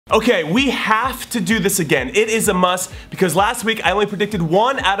Okay, we have to do this again. It is a must because last week I only predicted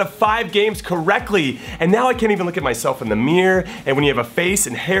 1 out of 5 games correctly, and now I can't even look at myself in the mirror. And when you have a face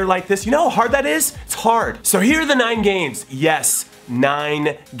and hair like this, you know how hard that is? It's hard. So here are the 9 games. Yes,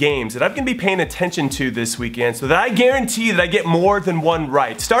 9 games that I'm gonna be paying attention to this weekend so that I guarantee that I get more than 1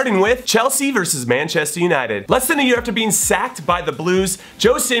 right. Starting with Chelsea versus Manchester United. Less than a year after being sacked by the Blues,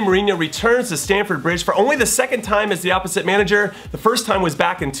 Jose Mourinho returns to Stamford Bridge for only the 2nd time as the opposite manager. The first time was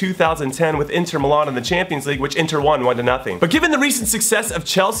back in 2010 with Inter Milan in the Champions League, which Inter won 1-0. But given the recent success of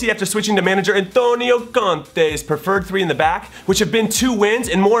Chelsea after switching to manager Antonio Conte's preferred 3 in the back, which have been 2 wins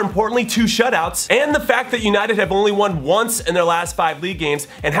and more importantly 2 shutouts, and the fact that United have only won once in their last 5 league games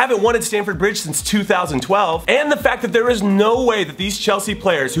and haven't won at Stamford Bridge since 2012, and the fact that there is no way that these Chelsea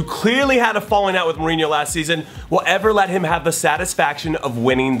players who clearly had a falling out with Mourinho last season will ever let him have the satisfaction of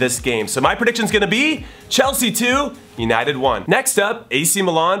winning this game. So my prediction is going to be Chelsea 2, United 1. Next up, AC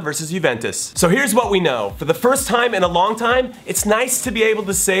Milan versus Juventus. So here's what we know. For the first time in a long time, it's nice to be able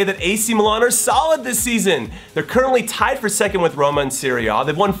to say that AC Milan are solid this season. They're currently tied for 2nd with Roma and Serie A.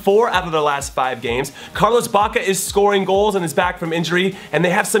 They've won 4 out of their last 5 games. Carlos Bacca is scoring goals and is back from injury, and they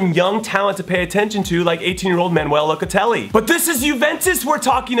have some young talent to pay attention to, like 18-year-old Manuel Locatelli. But this is Juventus we're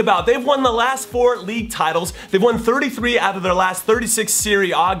talking about. They've won the last 4 league titles. They've won 33 out of their last 36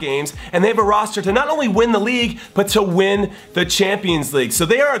 Serie A games, and they have a roster to not only win the league, but to win the Champions League. So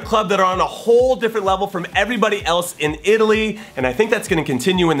they are a club that are on a whole different level from everybody else in Italy, and I think that's going to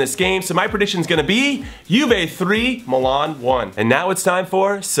continue in this game. So my prediction is going to be Juve 3, Milan 1. And now it's time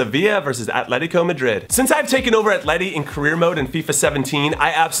for Sevilla versus Atletico Madrid. Since I've taken over Atleti in career mode in FIFA 17,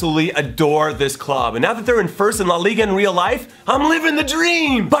 I absolutely adore this club. And now that they're in 1st in La Liga in real life, I'm living the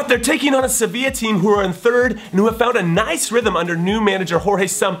dream. But they're taking on a Sevilla team who are in 3rd and who have found a nice rhythm under new manager Jorge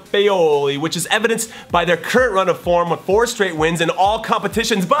Sampaoli, which is evidenced by their current run of form with 4 straight wins in all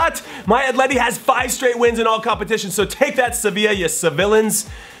competitions. But my Atleti has 5 straight wins in all competitions, so take that, Sevilla, you Sevillans.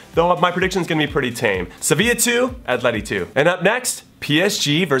 Though my prediction is going to be pretty tame. Sevilla 2, Atleti 2. And up next,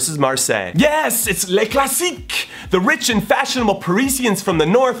 PSG versus Marseille. Yes, it's Le Classique! The rich and fashionable Parisians from the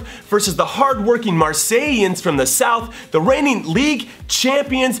north versus the hard-working Marseillians from the south. The reigning league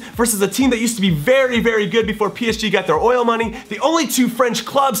champions versus a team that used to be very, very good before PSG got their oil money. The only 2 French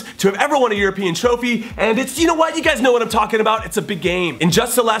clubs to have ever won a European trophy. And it's, you know what, you guys know what I'm talking about. It's a big game. In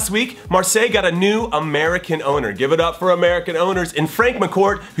just the last week, Marseille got a new American owner. Give it up for American owners in Frank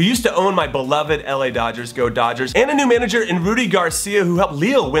McCourt, who used to own my beloved LA Dodgers, go Dodgers, and a new manager in Rudy Garcia, who helped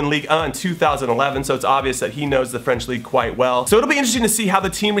Lille win Ligue 1 in 2011, so it's obvious that he knows the French league quite well. So it'll be interesting to see how the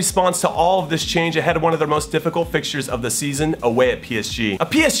team responds to all of this change ahead of one of their most difficult fixtures of the season, away at PSG. A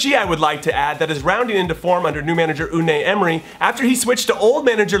PSG, I would like to add, that is rounding into form under new manager Unai Emery after he switched to old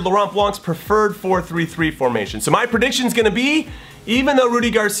manager Laurent Blanc's preferred 4-3-3 formation. So my prediction is going to be, even though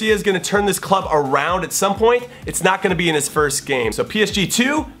Rudy Garcia is going to turn this club around at some point, it's not going to be in his first game. So PSG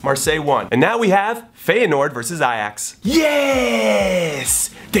 2, Marseille 1. And now we have Feyenoord versus Ajax.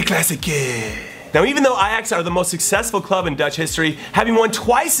 Yes! De Classique! Now, even though Ajax are the most successful club in Dutch history, having won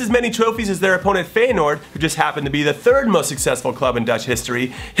twice as many trophies as their opponent Feyenoord, who just happened to be the 3rd most successful club in Dutch history,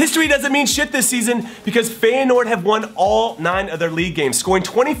 history doesn't mean shit this season because Feyenoord have won all 9 of their league games, scoring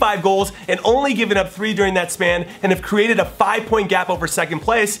 25 goals and only giving up 3 during that span, and have created a 5-point gap over 2nd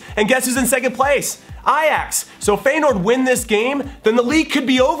place. And guess who's in 2nd place? Ajax. So if Feyenoord win this game, then the league could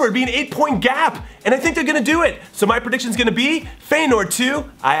be over. It'd be an 8-point gap. And I think they're going to do it. So my prediction is going to be Feyenoord 2,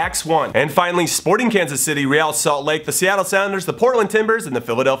 Ajax 1. And finally, Sporting Kansas City, Real Salt Lake, the Seattle Sounders, the Portland Timbers, and the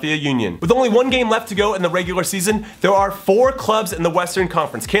Philadelphia Union. With only 1 game left to go in the regular season, there are 4 clubs in the Western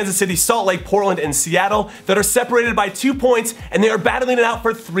Conference, Kansas City, Salt Lake, Portland, and Seattle, that are separated by 2 points, and they are battling it out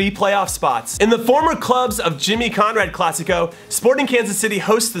for 3 playoff spots. In the former clubs of Jimmy Conrad Classico, Sporting Kansas City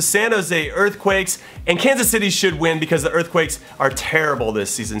hosts the San Jose Earthquakes, and Kansas City should win because the Earthquakes are terrible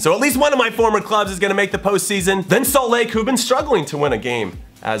this season. So at least one of my former clubs is going to make the postseason. Then Salt Lake, who've been struggling to win a game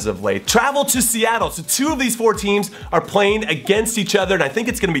as of late, travel to Seattle. So 2 of these 4 teams are playing against each other, and I think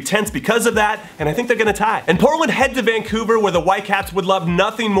it's going to be tense because of that, and I think they're going to tie. And Portland head to Vancouver, where the Whitecaps would love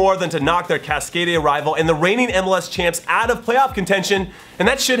nothing more than to knock their Cascadia rival and the reigning MLS champs out of playoff contention, and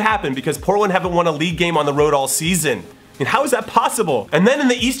that should happen because Portland haven't won a league game on the road all season. And how is that possible? And then in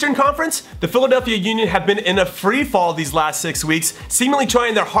the Eastern Conference, the Philadelphia Union have been in a free fall these last 6 weeks, seemingly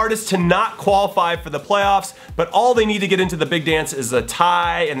trying their hardest to not qualify for the playoffs, but all they need to get into the big dance is a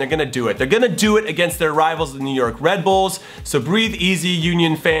tie, and they're gonna do it. They're gonna do it against their rivals, the New York Red Bulls. So breathe easy,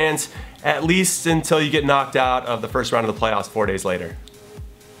 Union fans, at least until you get knocked out of the first round of the playoffs 4 days later.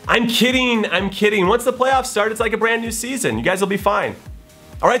 I'm kidding, I'm kidding. Once the playoffs start, it's like a brand new season. You guys will be fine.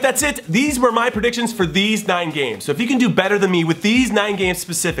 All right, that's it. These were my predictions for these 9 games. So if you can do better than me with these 9 games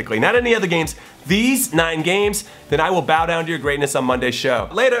specifically, not any other games, these 9 games, then I will bow down to your greatness on Monday's show.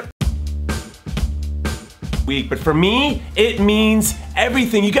 Later. But for me, it means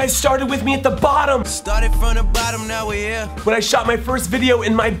everything. You guys started with me at the bottom. Started from the bottom, now we're here. When I shot my first video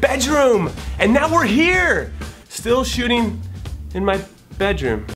in my bedroom. And now we're here. Still shooting in my bedroom.